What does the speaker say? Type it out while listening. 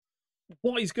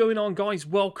What is going on, guys?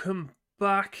 Welcome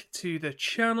back to the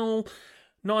channel.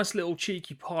 Nice little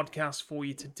cheeky podcast for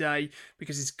you today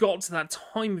because it's got to that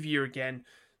time of year again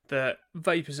that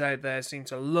vapors out there seem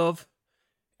to love.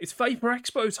 It's Vaper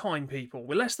Expo time, people.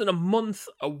 We're less than a month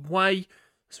away,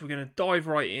 so we're going to dive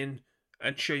right in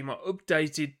and show you my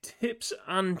updated tips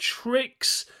and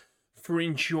tricks for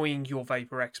enjoying your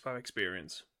Vaper Expo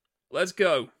experience. Let's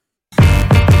go.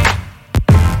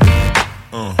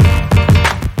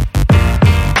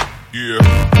 Yeah.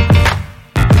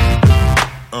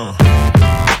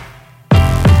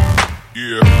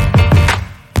 Yeah.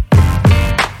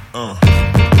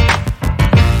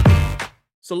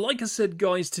 So like I said,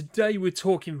 guys, today we're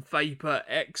talking Vaper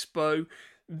Expo.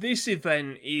 This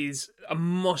event is a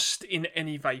must in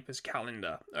any Vapor's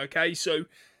calendar, okay? So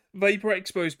Vaper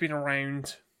Expo's been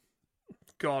around,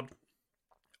 God,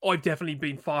 I've definitely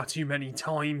been far too many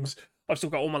times. I've still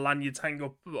got all my lanyards hung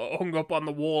up on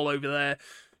the wall over there,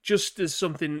 just as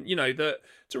something, that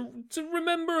to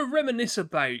remember and reminisce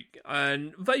about.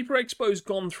 And Vaper Expo's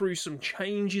gone through some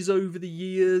changes over the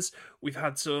years. We've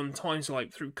had some times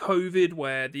like through COVID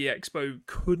where the expo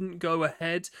couldn't go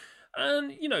ahead.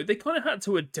 And, they kind of had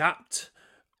to adapt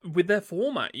with their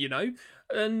format,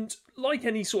 And like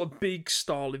any sort of big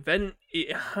style event,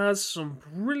 it has some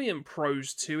brilliant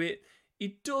pros to it.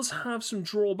 It does have some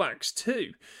drawbacks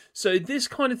too. So this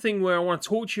kind of thing where I want to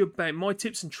talk to you about my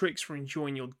tips and tricks for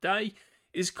enjoying your day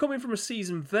is coming from a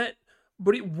seasoned vet,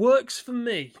 but it works for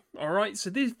me. Alright,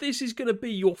 so this is going to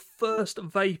be your first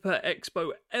Vaper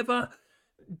Expo ever.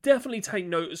 Definitely take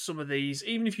note of some of these.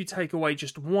 Even if you take away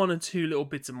just one or two little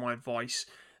bits of my advice,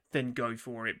 then go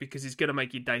for it, because it's going to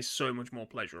make your day so much more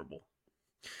pleasurable.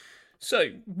 So,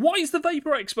 what is the Vaper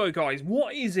Expo, guys?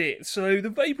 What is it? So, the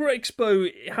Vaper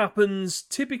Expo happens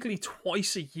typically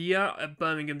twice a year at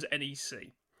Birmingham's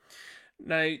NEC.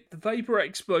 Now, the Vaper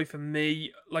Expo, for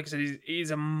me, like I said,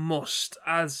 is a must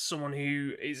as someone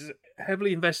who is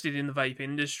heavily invested in the vape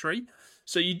industry.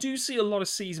 So, you do see a lot of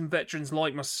seasoned veterans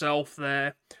like myself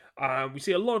there. We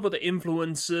see a lot of other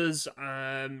influencers,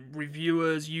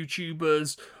 reviewers,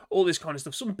 YouTubers, all this kind of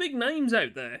stuff. Some big names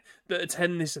out there that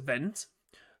attend this event.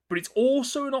 But it's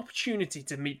also an opportunity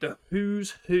to meet the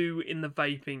who's who in the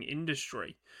vaping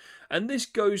industry. And this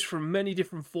goes from many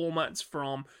different formats,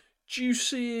 from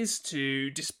juices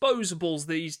to disposables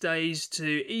these days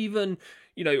to even,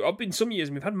 I've been some years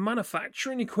and we've had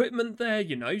manufacturing equipment there,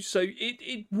 So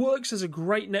it works as a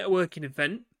great networking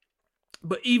event.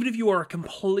 But even if you are a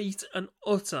complete and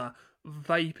utter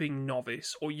vaping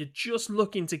novice, or you're just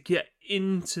looking to get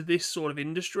into this sort of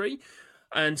industry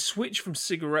and switch from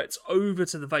cigarettes over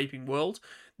to the vaping world,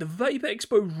 the Vape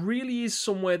Expo really is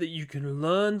somewhere that you can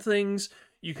learn things,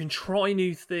 you can try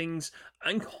new things,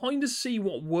 and kind of see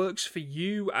what works for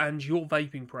you and your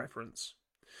vaping preference.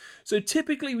 So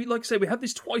typically, like I say, we have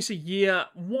this twice a year,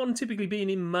 one typically being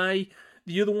in May,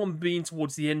 the other one being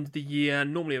towards the end of the year,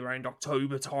 normally around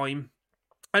October time.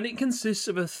 And it consists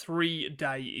of a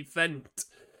 3-day event.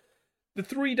 The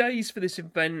 3 days for this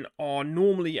event are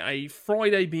normally a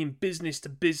Friday being business to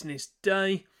business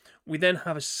day. We then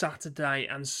have a Saturday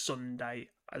and Sunday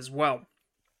as well.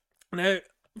 Now,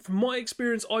 from my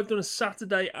experience, I've done a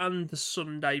Saturday and the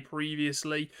Sunday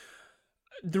previously.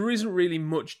 There isn't really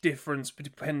much difference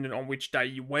depending on which day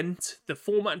you went. The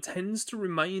format tends to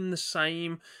remain the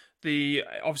same.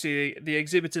 Obviously, the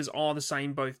exhibitors are the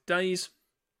same both days.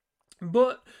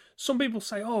 But some people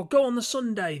say, oh, go on the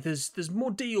Sunday, there's more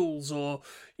deals, or,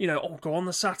 go on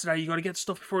the Saturday, you got to get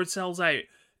stuff before it sells out.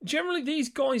 Generally, these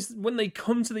guys, when they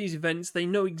come to these events, they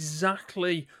know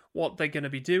exactly what they're going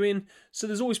to be doing, so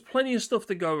there's always plenty of stuff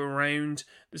to go around,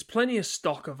 there's plenty of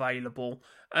stock available,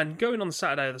 and going on the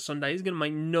Saturday or the Sunday is going to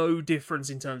make no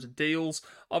difference in terms of deals.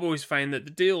 I've always found that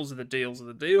the deals are the deals are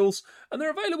the deals, and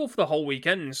they're available for the whole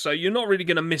weekend, so you're not really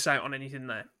going to miss out on anything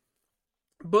there.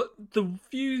 But the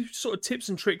few sort of tips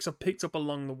and tricks I've picked up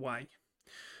along the way.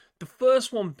 The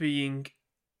first one being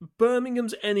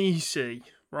Birmingham's NEC,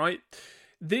 right?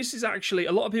 This is actually,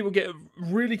 a lot of people get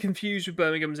really confused with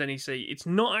Birmingham's NEC. It's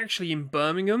not actually in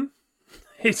Birmingham.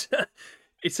 It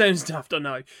sounds daft, I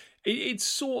know. It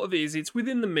sort of is. It's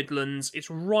within the Midlands.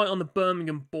 It's right on the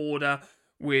Birmingham border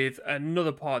with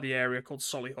another part of the area called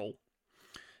Solihull.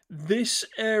 This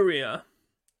area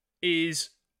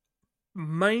is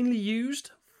mainly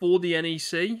used for the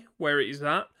NEC, where it is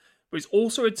at, but it's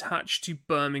also attached to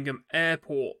Birmingham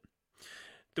Airport.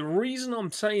 The reason I'm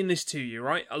saying this to you,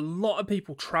 right, a lot of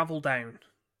people travel down.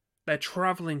 They're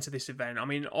travelling to this event. I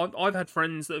mean, I've had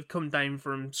friends that have come down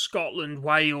from Scotland,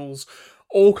 Wales,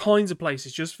 all kinds of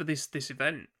places just for this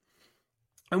event.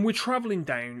 And we're travelling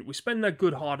down, we spend our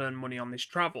good hard-earned money on this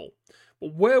travel.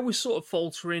 But where we're sort of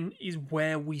faltering is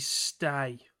where we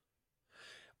stay.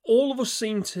 All of us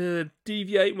seem to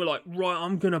deviate and we're like, right,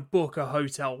 I'm going to book a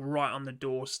hotel right on the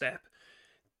doorstep.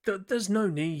 There's no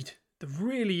need. There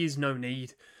really is no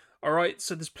need. Alright,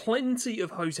 so there's plenty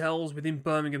of hotels within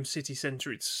Birmingham city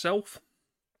centre itself.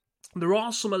 There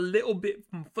are some a little bit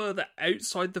further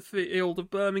outside the field of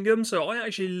Birmingham. So I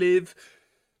actually live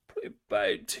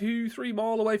about 2-3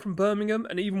 mile away from Birmingham,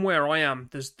 and even where I am,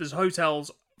 there's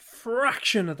hotels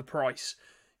fraction of the price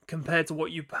compared to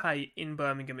what you pay in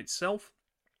Birmingham itself.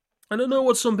 And I know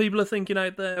what some people are thinking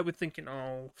out there. We're thinking,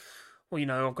 oh, well, you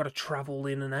know, I've got to travel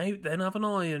in and out then, haven't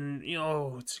I? And, you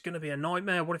know, it's going to be a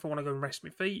nightmare. What if I want to go and rest my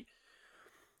feet?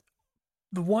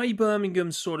 The way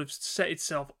Birmingham's sort of set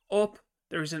itself up,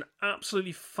 there is an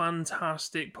absolutely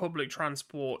fantastic public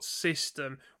transport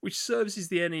system which services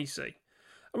the NEC.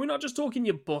 And we're not just talking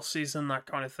your buses and that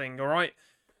kind of thing, alright?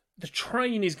 The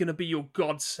train is going to be your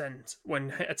godsend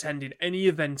when attending any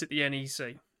event at the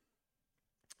NEC.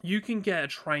 You can get a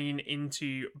train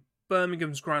into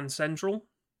Birmingham's Grand Central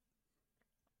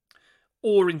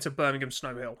or into Birmingham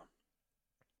Snow Hill.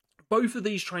 Both of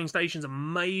these train stations are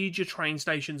major train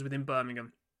stations within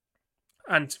Birmingham.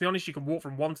 And to be honest, you can walk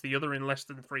from one to the other in less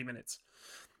than 3 minutes.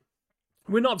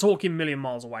 We're not talking a million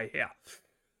miles away here.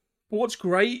 But what's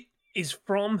great is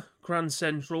from Grand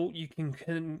Central, you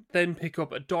can then pick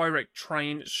up a direct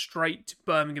train straight to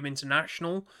Birmingham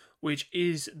International, which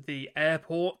is the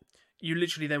airport. You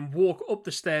literally then walk up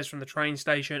the stairs from the train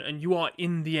station and you are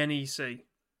in the NEC.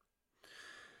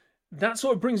 That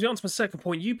sort of brings me on to my second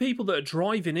point. You people that are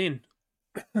driving in,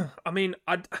 I mean,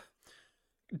 I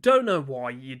don't know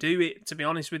why you do it, to be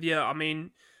honest with you. I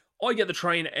mean, I get the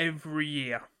train every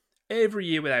year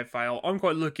without fail. I'm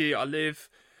quite lucky. I live,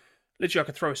 literally I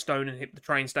could throw a stone and hit the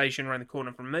train station around the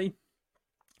corner from me.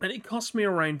 And it costs me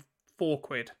around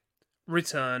 £4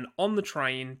 return on the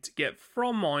train to get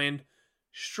from mine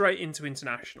straight into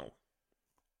International.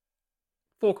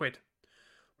 £4.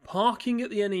 Parking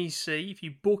at the NEC, if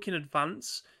you book in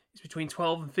advance, is between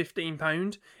 £12 and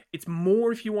 £15. It's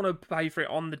more if you want to pay for it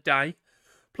on the day.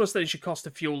 Plus then it should cost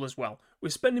the fuel as well. We're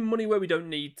spending money where we don't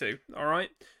need to, alright?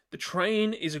 The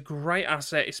train is a great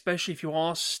asset, especially if you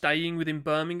are staying within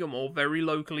Birmingham or very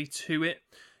locally to it.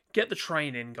 Get the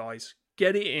train in, guys.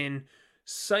 Get it in.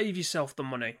 Save yourself the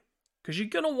money. Because you're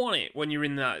going to want it when you're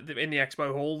in the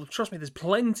Expo Hall. Trust me, there's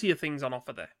plenty of things on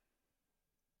offer there.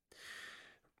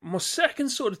 My second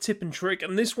sort of tip and trick,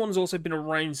 and this one's also been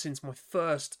around since my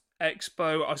first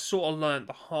Expo, I sort of learnt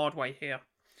the hard way here.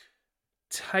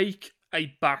 Take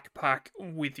a backpack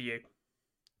with you.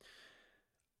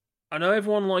 I know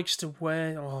everyone likes to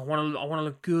wear, I want to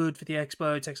look good for the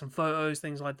Expo, take some photos,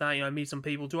 things like that, you know, meet some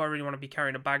people. Do I really want to be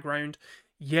carrying a bag around?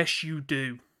 Yes, you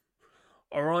do.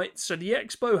 Alright, so the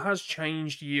Expo has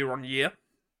changed year on year.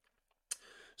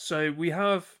 So we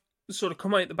have sort of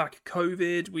come out the back of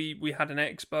COVID. We had an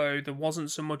Expo. There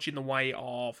wasn't so much in the way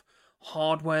of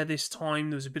hardware this time.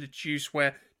 There was a bit of juice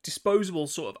where disposables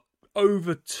sort of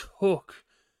overtook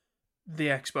the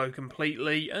Expo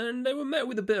completely, and they were met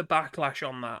with a bit of backlash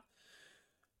on that.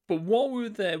 But while we were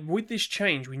there, with this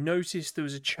change, we noticed there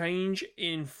was a change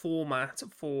in format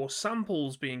for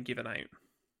samples being given out.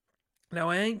 Now,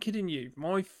 I ain't kidding you.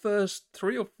 My first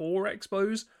 3 or 4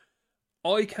 Expos,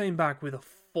 I came back with a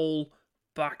full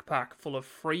backpack full of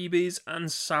freebies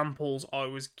and samples I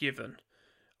was given.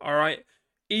 Alright?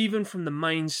 Even from the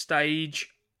main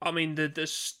stage, I mean, the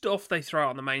stuff they throw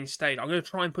out on the main stage, I'm going to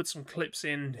try and put some clips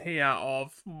in here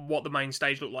of what the main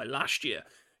stage looked like last year.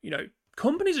 You know,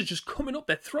 companies are just coming up,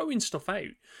 they're throwing stuff out.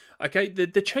 Okay,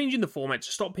 they're changing the format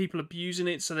to stop people abusing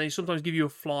it, so they sometimes give you a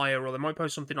flyer, or they might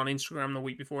post something on Instagram the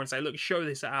week before and say, look, show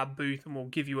this at our booth and we'll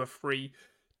give you a free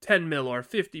 10mm or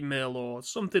 50mm or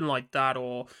something like that,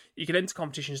 or you can enter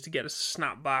competitions to get a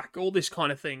snapback, all this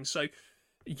kind of thing. So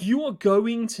you are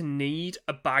going to need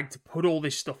a bag to put all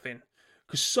this stuff in,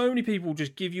 because so many people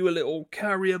just give you a little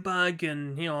carrier bag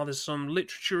and, you know, there's some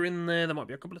literature in there, there might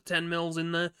be a couple of 10mm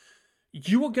in there.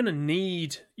 You are going to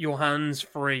need your hands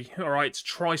free, alright, to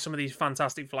try some of these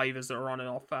fantastic flavours that are on an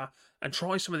offer and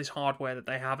try some of this hardware that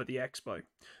they have at the Expo.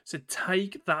 So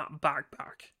take that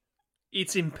backpack.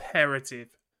 It's imperative.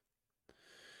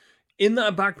 In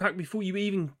that backpack, before you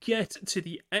even get to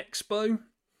the Expo,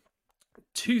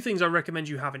 2 things I recommend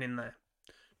you having in there.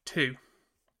 2.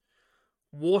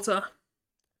 Water,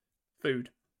 food.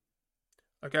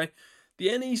 Okay?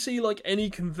 The NEC, like any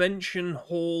convention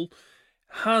hall,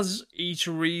 has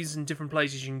eateries and different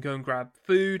places you can go and grab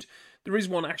food. There is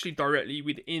one actually directly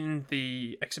within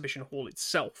the exhibition hall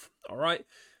itself, alright?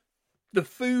 The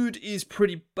food is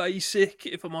pretty basic,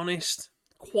 if I'm honest.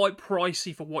 Quite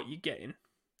pricey for what you're getting.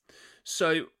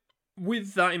 So,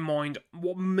 with that in mind,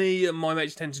 what me and my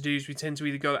mates tend to do is we tend to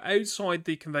either go outside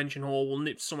the convention hall, we'll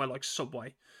nip somewhere like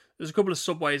Subway. There's a couple of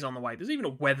Subways on the way. There's even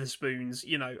a Weatherspoons,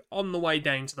 on the way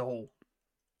down to the hall.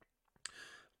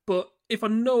 But if I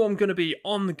know I'm going to be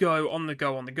on the go,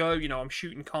 I'm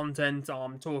shooting content,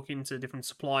 I'm talking to different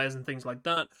suppliers and things like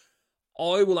that,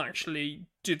 I will actually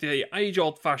do the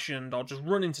age-old fashioned, I'll just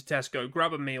run into Tesco,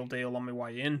 grab a meal deal on my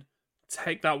way in,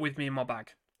 take that with me in my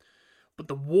bag. But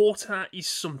the water is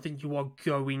something you are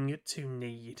going to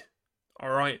need.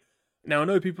 Alright? Now, I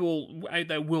know people out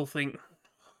there will think,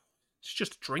 it's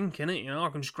just a drink, innit? I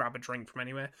can just grab a drink from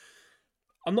anywhere.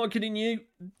 I'm not kidding you.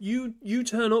 You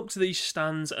turn up to these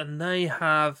stands and they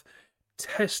have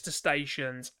tester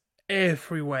stations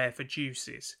everywhere for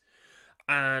juices.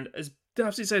 And as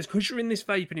Dapsy says, because you're in this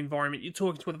vaping environment, you're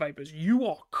talking to other vapors, you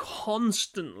are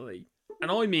constantly, and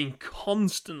I mean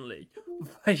constantly,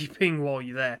 vaping while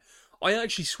you're there. I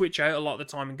actually switch out a lot of the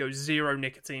time and go zero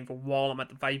nicotine for while I'm at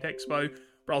the Vape Expo,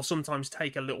 but I'll sometimes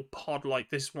take a little pod like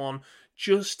this one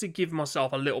just to give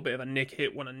myself a little bit of a nick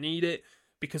hit when I need it,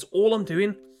 because all I'm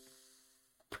doing,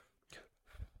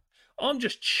 I'm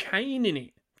just chaining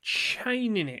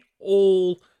it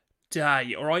all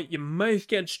day, alright? Your mouth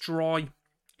gets dry,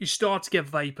 you start to get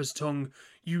vapor's tongue,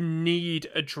 you need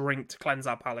a drink to cleanse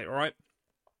that palate, alright?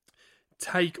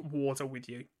 Take water with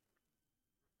you.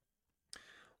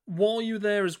 While you're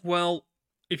there as well,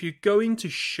 if you're going to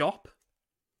shop,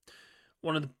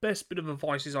 one of the best bit of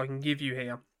advices I can give you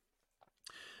here,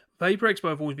 Vaper Expo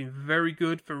have always been very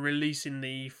good for releasing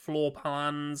the floor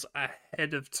plans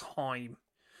ahead of time.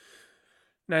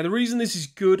 Now, the reason this is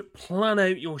good, plan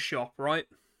out your shop, right?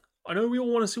 I know we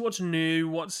all want to see what's new,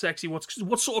 what's sexy,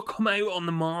 what's sort of come out on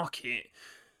the market,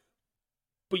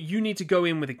 but you need to go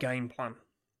in with a game plan.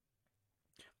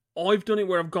 I've done it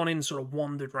where I've gone in, sort of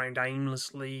wandered around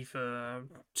aimlessly for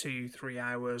 2-3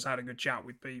 hours, had a good chat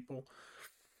with people,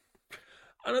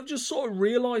 and I've just sort of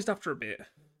realised after a bit,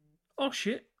 oh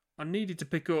shit, I needed to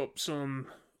pick up some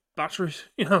batteries,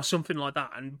 something like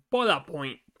that, and by that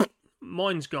point,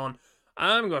 mine's gone.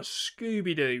 I haven't got a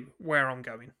Scooby-Doo where I'm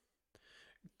going.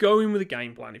 Go in with a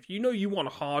game plan. If you know you want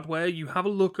hardware, you have a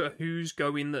look at who's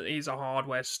going that is a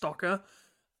hardware stocker.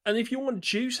 And if you want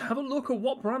juice, have a look at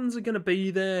what brands are going to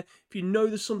be there. If you know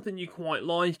there's something you quite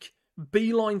like,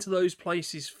 beeline to those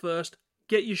places first.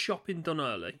 Get your shopping done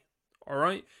early.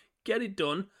 Alright? Get it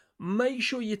done. Make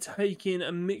sure you're taking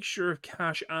a mixture of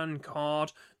cash and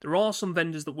card. There are some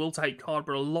vendors that will take card,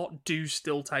 but a lot do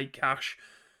still take cash.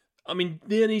 I mean,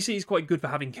 the NEC is quite good for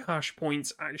having cash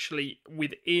points actually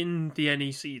within the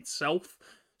NEC itself.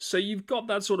 So you've got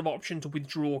that sort of option to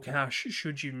withdraw cash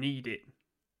should you need it.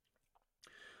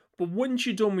 But once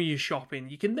you're done with your shopping,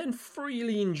 you can then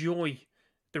freely enjoy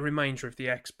the remainder of the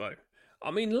expo. I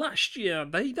mean, last year,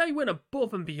 they went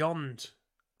above and beyond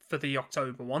for the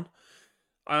October one.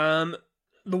 The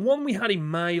one we had in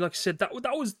May, like I said, that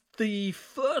was the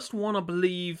first one, I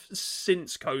believe,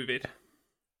 since COVID.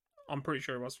 I'm pretty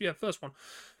sure it was. Yeah, first one.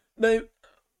 Now,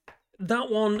 that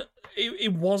one,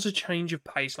 it was a change of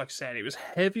pace, like I said. It was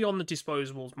heavy on the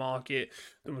disposables market.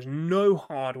 There was no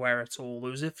hardware at all.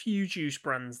 There was a few juice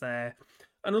brands there.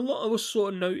 And a lot of us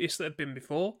sort of noticed that had been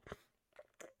before.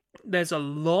 There's a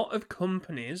lot of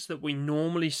companies that we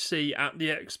normally see at the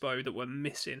expo that were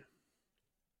missing.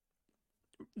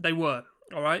 They were,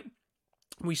 alright?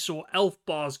 We saw Elf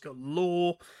bars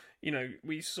galore.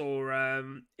 We saw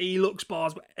Elux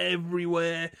bars were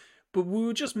everywhere, but we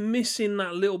were just missing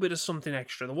that little bit of something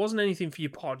extra. There wasn't anything for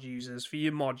your pod users, for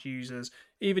your mod users,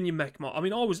 even your mech mod. I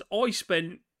mean, I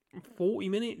spent 40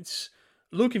 minutes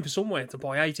looking for somewhere to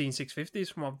buy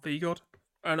 18650s from my VGod,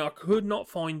 and I could not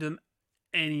find them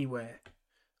anywhere.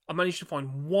 I managed to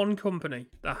find one company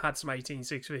that had some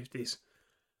 18650s.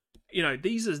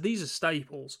 These are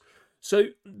staples. So,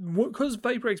 because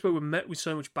Vaper Expo were met with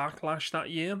so much backlash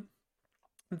that year,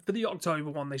 for the October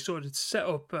one, they sort of set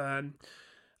up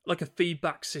like a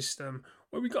feedback system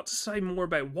where we got to say more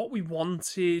about what we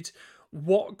wanted,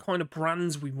 what kind of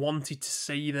brands we wanted to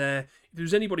see there, if there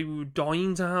was anybody we were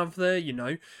dying to have there,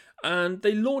 And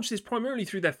they launched this primarily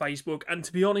through their Facebook, and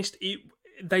to be honest,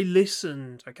 they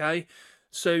listened, okay?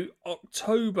 So,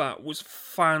 October was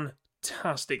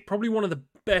fantastic. Probably one of the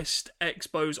best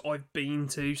expos I've been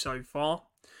to so far.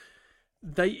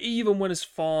 They even went as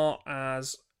far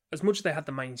as much as they had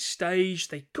the main stage,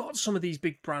 they got some of these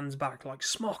big brands back, like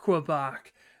Smok were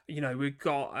back. We've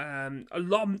got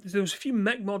there was a few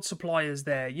mech mod suppliers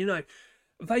there.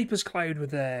 Vapor's Cloud were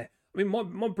there. I mean,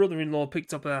 my brother-in-law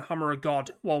picked up a Hammer of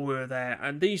God while we were there,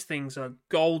 and these things are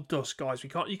gold dust, guys. You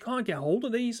can't get hold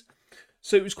of these.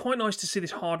 So it was quite nice to see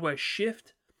this hardware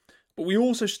shift. But we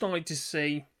also started to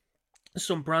see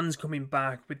some brands coming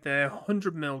back with their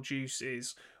 100ml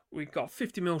juices. We've got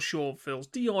 50ml short fills,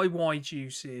 DIY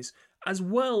juices, as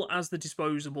well as the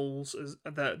disposables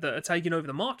that are taking over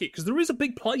the market, because there is a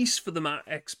big place for them at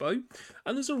Expo,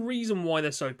 and there's a reason why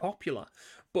they're so popular.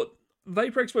 But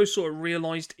Vaper Expo sort of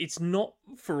realised it's not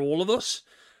for all of us,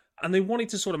 and they wanted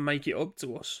to sort of make it up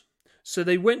to us. So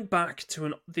they went back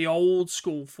to the old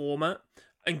school format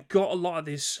and got a lot of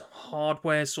this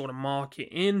hardware sort of market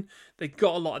in. They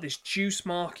got a lot of this juice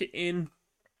market in.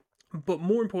 But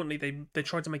more importantly, they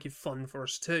tried to make it fun for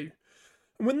us too.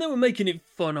 And when they were making it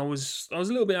fun, I was a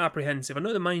little bit apprehensive. I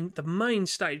know the main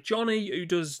stage, Johnny, who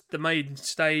does the main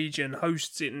stage and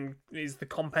hosts it and is the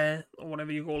compare or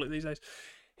whatever you call it these days,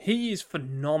 he is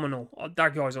phenomenal.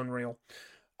 That guy's unreal.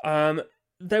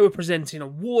 They were presenting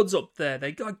awards up there.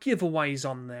 They got giveaways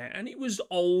on there, and it was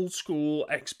old school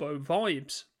Expo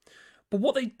vibes. But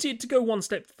what they did to go one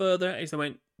step further is they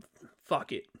went,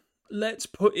 fuck it. Let's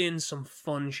put in some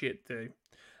fun shit too.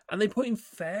 And they put in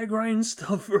fairground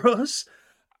stuff for us.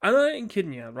 And I ain't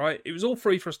kidding you, right? It was all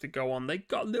free for us to go on. They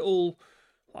got little,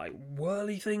 like,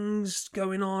 whirly things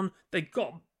going on. They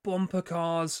got bumper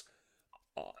cars.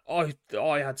 I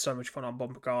had so much fun on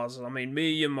bumper cars. I mean,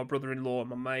 me and my brother-in-law and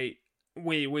my mate,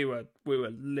 we were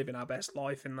living our best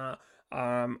life in that.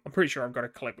 I'm pretty sure I've got a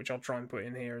clip which I'll try and put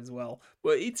in here as well.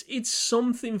 But it's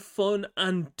something fun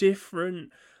and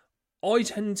different. I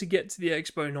tend to get to the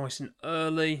expo nice and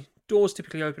early. Doors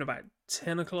typically open about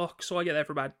 10 o'clock, so I get there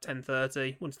for about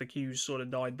 10:30 once the queues sort of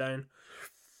died down.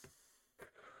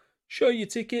 Show your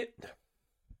ticket,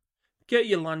 get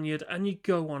your lanyard, and you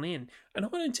go on in. And I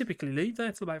don't typically leave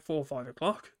there till about 4 or 5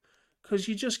 o'clock because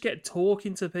you just get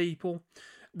talking to people.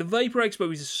 The Vaper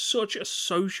Expo is such a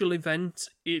social event,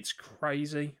 it's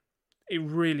crazy. It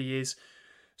really is.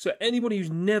 So anybody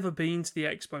who's never been to the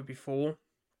expo before,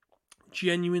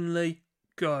 genuinely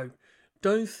go.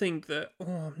 Don't think that,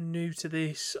 oh, I'm new to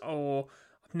this, or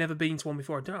I've never been to one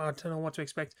before, I don't know what to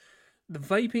expect. The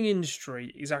vaping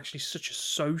industry is actually such a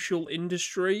social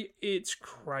industry, it's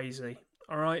crazy,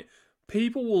 alright?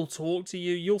 People will talk to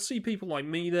you, you'll see people like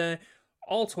me there,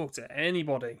 I'll talk to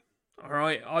anybody,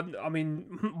 alright? I mean,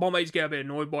 my mates get a bit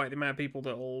annoyed by it, the amount of people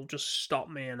that will just stop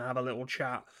me and have a little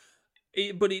chat.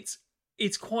 But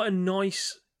it's quite a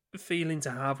nice feeling to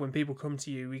have when people come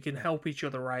to you. We can help each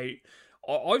other out.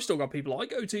 I've still got people I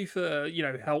go to for,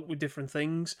 help with different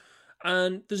things,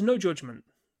 and there's no judgment.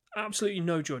 Absolutely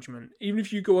no judgment. Even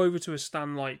if you go over to a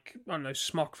stand like, I don't know,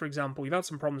 Smock, for example, you've had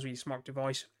some problems with your Smock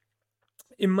device.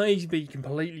 It may be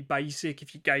completely basic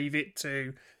if you gave it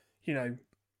to,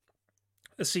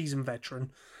 a seasoned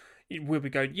veteran. It will be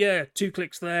going, yeah, 2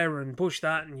 clicks there and push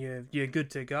that and you're good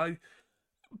to go.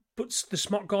 But the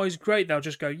Smock guys, great. They'll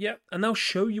just go, yeah, and they'll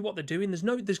show you what they're doing.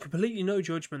 There's completely no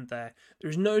judgment there. There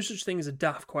is no such thing as a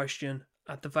daft question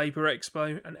at the Vaper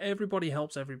Expo, and everybody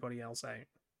helps everybody else out.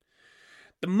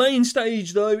 The main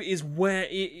stage, though, is where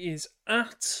it is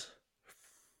at.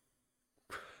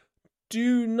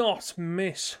 Do not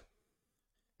miss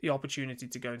the opportunity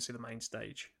to go and see the main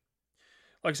stage.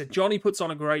 Like I said, Johnny puts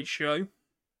on a great show.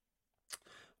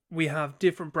 We have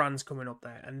different brands coming up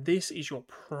there, and this is your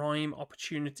prime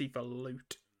opportunity for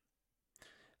loot.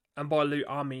 And by loot,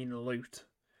 I mean loot.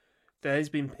 There's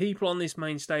been people on this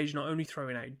main stage not only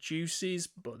throwing out juices,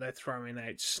 but they're throwing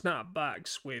out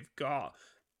snapbacks. We've got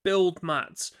build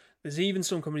mats. There's even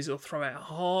some companies that'll throw out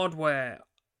hardware.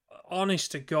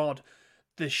 Honest to God,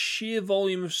 the sheer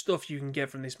volume of stuff you can get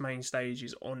from this main stage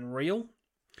is unreal.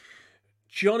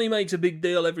 Johnny makes a big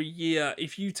deal every year.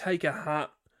 If you take a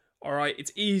hat, alright,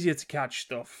 it's easier to catch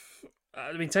stuff.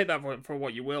 I mean, take that for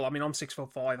what you will. I mean, I'm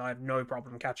 6'5", I have no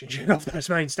problem catching shit off this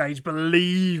main stage,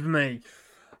 believe me.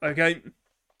 Okay?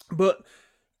 But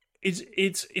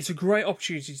it's a great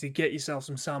opportunity to get yourself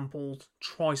some samples,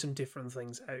 try some different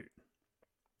things out.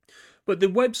 But the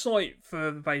website for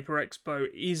the Vaper Expo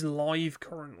is live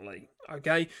currently,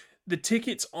 okay? The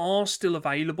tickets are still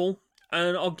available,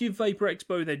 and I'll give Vaper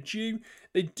Expo their due.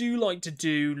 They do like to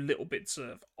do little bits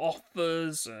of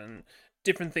offers and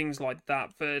different things like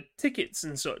that for tickets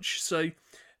and such. So,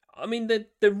 I mean,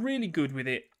 they're really good with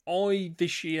it. I,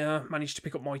 this year, managed to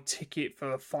pick up my ticket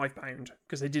for £5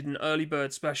 because they did an early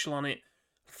bird special on it.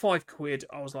 £5.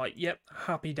 I was like, yep,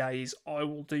 happy days. I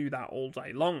will do that all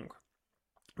day long.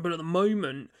 But at the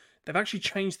moment, they've actually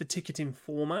changed the ticketing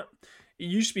format. It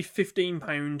used to be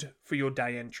 £15 for your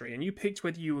day entry, and you picked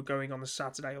whether you were going on the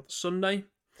Saturday or the Sunday.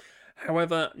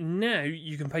 However, now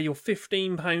you can pay your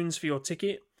 £15 for your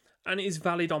ticket, and it is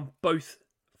valid on both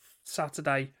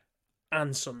Saturday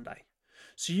and Sunday.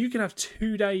 So you can have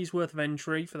 2 days worth of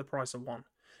entry for the price of one.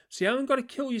 So you haven't got to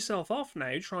kill yourself off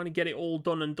now trying to get it all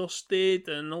done and dusted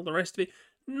and all the rest of it.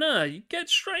 No, you get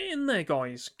straight in there,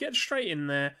 guys. Get straight in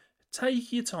there.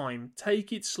 Take your time.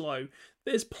 Take it slow.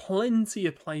 There's plenty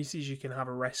of places you can have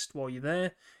a rest while you're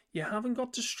there. You haven't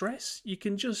got to stress. You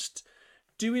can just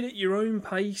do it at your own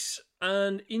pace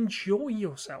and enjoy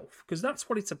yourself, because that's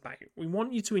what it's about. We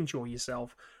want you to enjoy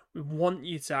yourself. We want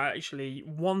you to actually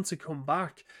want to come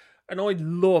back. And I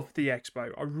love the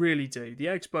Expo. I really do. The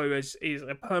Expo is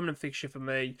a permanent fixture for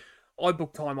me. I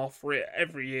book time off for it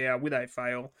every year without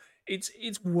fail.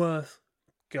 It's worth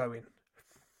going.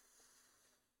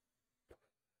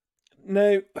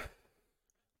 Now,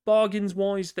 bargains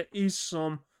wise, there is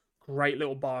some great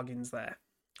little bargains there.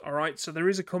 Alright, so there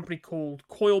is a company called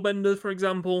Coilbender, for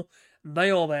example.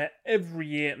 They are there every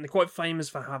year, and they're quite famous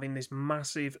for having this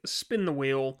massive spin the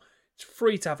wheel. It's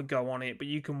free to have a go on it, but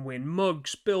you can win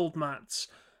mugs, build mats,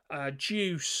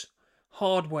 juice,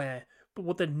 hardware. But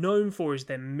what they're known for is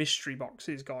their mystery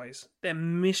boxes, guys. Their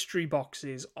mystery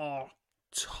boxes are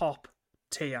top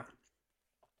tier.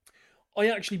 I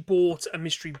actually bought a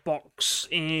mystery box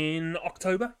in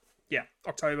October. Yeah,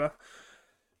 October.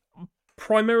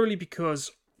 Primarily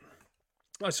because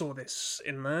I saw this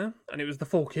in there, and it was the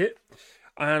full kit.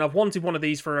 And I've wanted one of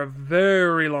these for a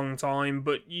very long time,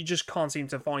 but you just can't seem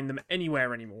to find them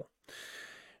anywhere anymore.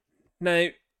 Now,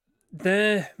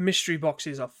 their mystery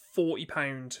boxes are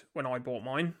 £40 when I bought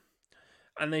mine.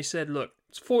 And they said, look,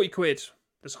 it's 40 quid.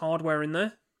 There's hardware in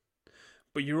there.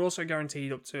 But you're also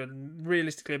guaranteed up to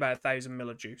realistically about 1,000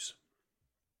 ml of juice.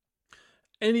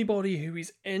 Anybody who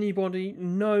is anybody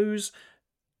knows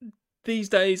these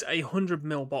days a 100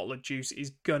 ml bottle of juice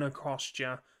is going to cost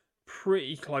you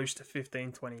pretty close to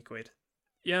 15-20 quid.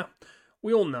 Yeah,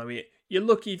 we all know it. You're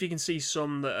lucky if you can see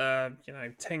some that are,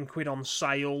 10 quid on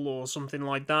sale or something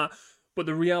like that. But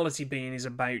the reality being is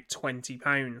about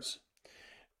 £20.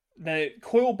 Now,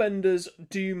 Coilbenders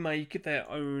do make their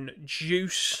own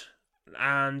juice,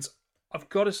 and I've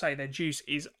got to say their juice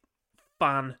is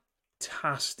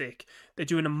fantastic. They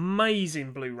do an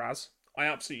amazing blue raz. I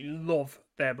absolutely love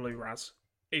their blue raz.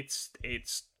 It's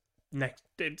next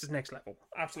level,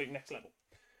 absolute next level.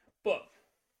 But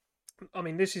I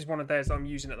mean, this is one of theirs that I'm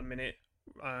using at the minute.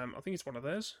 I think it's one of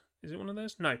theirs. Is it one of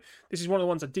theirs? No, this is one of the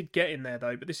ones I did get in there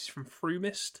though. But this is from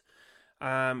Fruimist,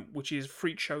 which is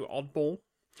Freak Show Oddball.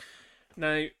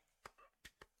 Now,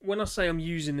 when I say I'm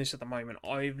using this at the moment,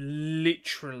 I've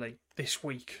literally this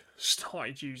week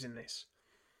started using this.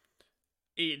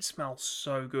 It smells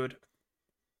so good.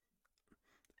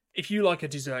 If you like a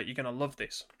dessert, you're going to love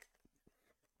this.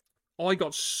 I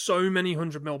got so many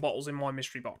 100ml bottles in my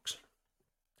mystery box.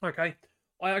 Okay,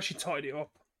 I actually tied it up.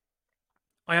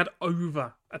 I had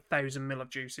over 1,000 ml of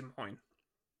juice in mine.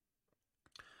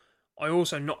 I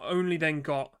also not only then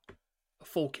got a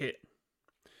full kit,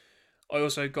 I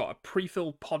also got a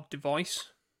pre-filled pod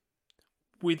device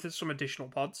with some additional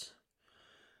pods.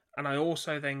 And I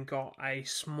also then got a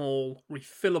small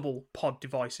refillable pod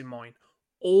device in mine.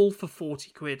 All for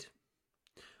 40 quid.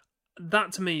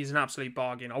 That to me is an absolute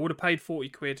bargain. I would have paid 40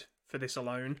 quid for this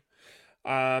alone.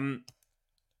 But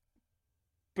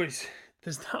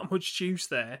there's that much juice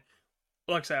there.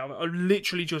 Like I say, I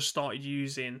literally just started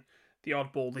using the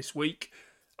Oddball this week.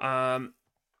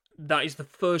 That is the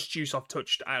first juice I've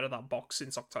touched out of that box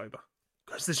since October.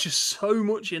 Because there's just so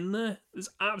much in there. There's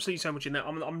absolutely so much in there.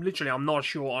 I'm not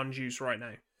short on juice right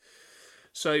now.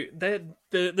 So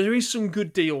there is some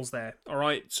good deals there, all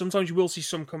right? Sometimes you will see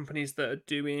some companies that are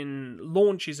doing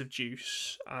launches of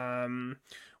juice,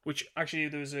 which actually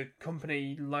there was a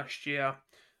company last year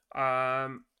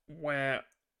where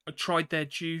I tried their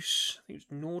juice. I think it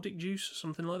was Nordic Juice or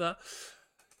something like that.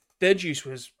 Their juice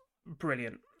was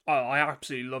brilliant. I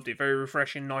absolutely loved it. Very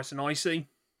refreshing, nice and icy.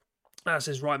 And I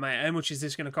says, right, mate, how much is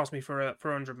this going to cost me for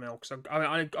 100 ml? Because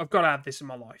I've got to have this in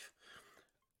my life.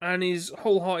 And his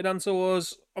wholehearted answer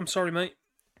was, I'm sorry, mate.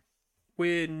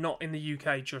 We're not in the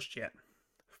UK just yet.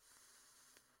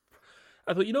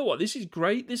 I thought, you know what? This is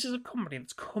great. This is a company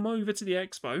that's come over to the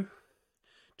Expo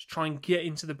to try and get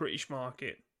into the British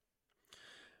market.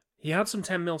 He had some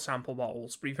 10ml sample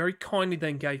bottles, but he very kindly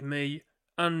then gave me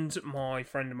and my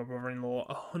friend and my brother-in-law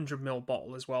a 100ml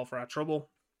bottle as well for our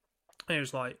trouble. And he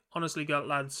was like, honestly,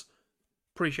 lads,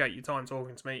 appreciate your time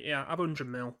talking to me. Yeah, have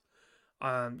 100ml.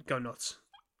 Go nuts.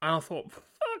 And I thought,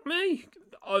 fuck me.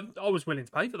 I was willing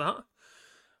to pay for that.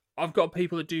 I've got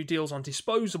people that do deals on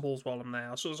disposables while I'm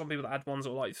there. I saw some people that had ones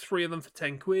that were like 3 of them for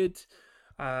 10 quid.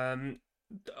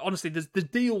 Honestly, there's the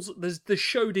deals, there's the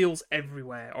show deals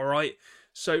everywhere, alright?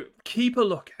 So keep a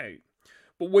lookout.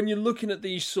 But when you're looking at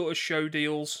these sort of show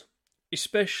deals,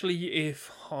 especially if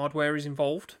hardware is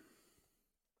involved,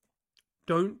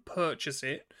 don't purchase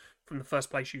it from the first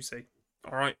place you see.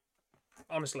 Alright?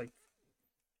 Honestly.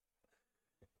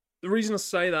 The reason I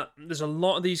say that, there's a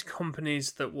lot of these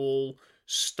companies that will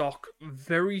stock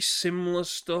very similar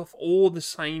stuff or the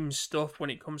same stuff when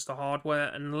it comes to hardware,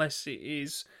 unless it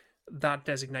is that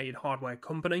designated hardware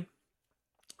company.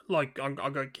 Like,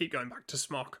 keep going back to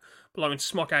Smock. But like when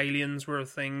Smock Aliens were a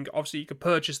thing, obviously you could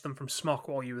purchase them from Smock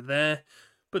while you were there,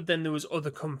 but then there was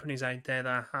other companies out there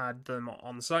that had them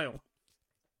on sale.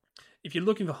 If you're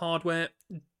looking for hardware,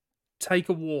 take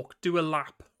a walk, do a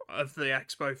lap of the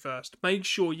Expo first. Make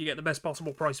sure you get the best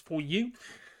possible price for you.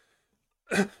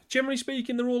 Generally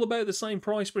speaking, they're all about the same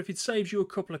price, but if it saves you a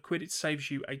couple of quid, it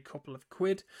saves you a couple of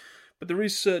quid. But there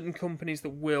is certain companies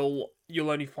that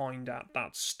you'll only find at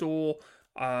that store,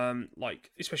 like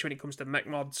especially when it comes to mech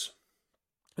mods.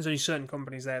 There's only certain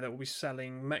companies there that will be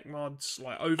selling mech mods,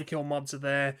 like Overkill mods are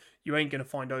there. You ain't going to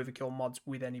find Overkill mods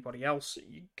with anybody else.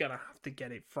 You're going to have to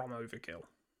get it from Overkill.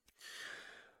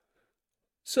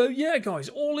 So yeah, guys,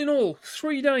 all in all,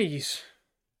 3 days.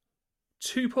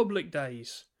 2 public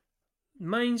days.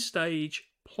 Main stage,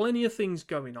 plenty of things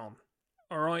going on.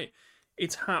 Alright?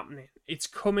 It's happening. It's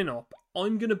coming up.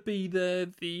 I'm going to be there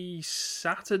the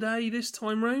Saturday this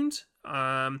time round.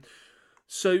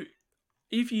 So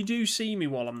if you do see me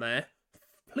while I'm there,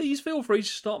 please feel free to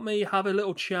stop me, have a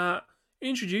little chat,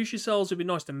 introduce yourselves. It'd be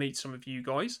nice to meet some of you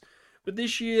guys. But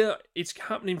this year, it's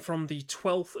happening from the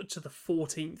 12th to the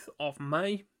 14th of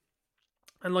May.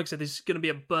 And like I said, this is going to be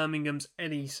at Birmingham's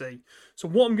NEC. So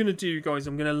what I'm going to do, guys,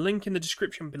 I'm going to link in the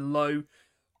description below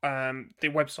the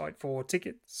website for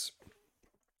tickets.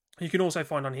 You can also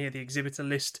find on here the exhibitor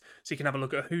list, so you can have a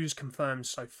look at who's confirmed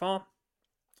so far.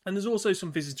 And there's also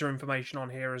some visitor information on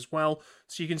here as well,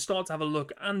 so you can start to have a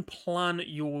look and plan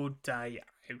your day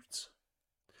out.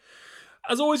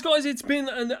 As always, guys, it's been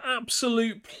an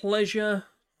absolute pleasure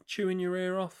chewing your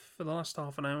ear off for the last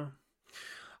half an hour.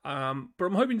 But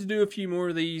I'm hoping to do a few more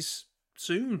of these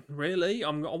soon, really. I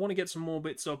want to get some more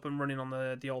bits up and running on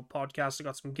the old podcast. I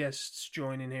got some guests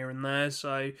joining here and there,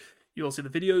 so you'll see the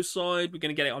video side. We're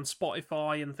going to get it on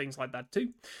Spotify and things like that too.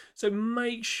 So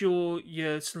make sure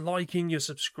you're liking, you're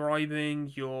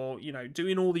subscribing, you're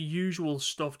doing all the usual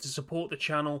stuff to support the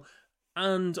channel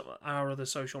and our other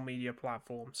social media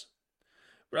platforms.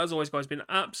 But as always, guys, it's been an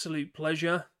absolute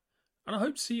pleasure, and I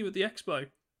hope to see you at the Expo.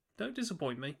 Don't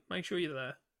disappoint me. Make sure you're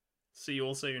there. See you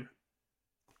all soon.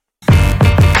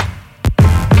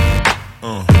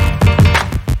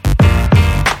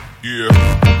 Yeah.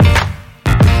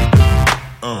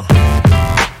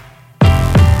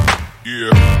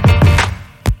 Yeah.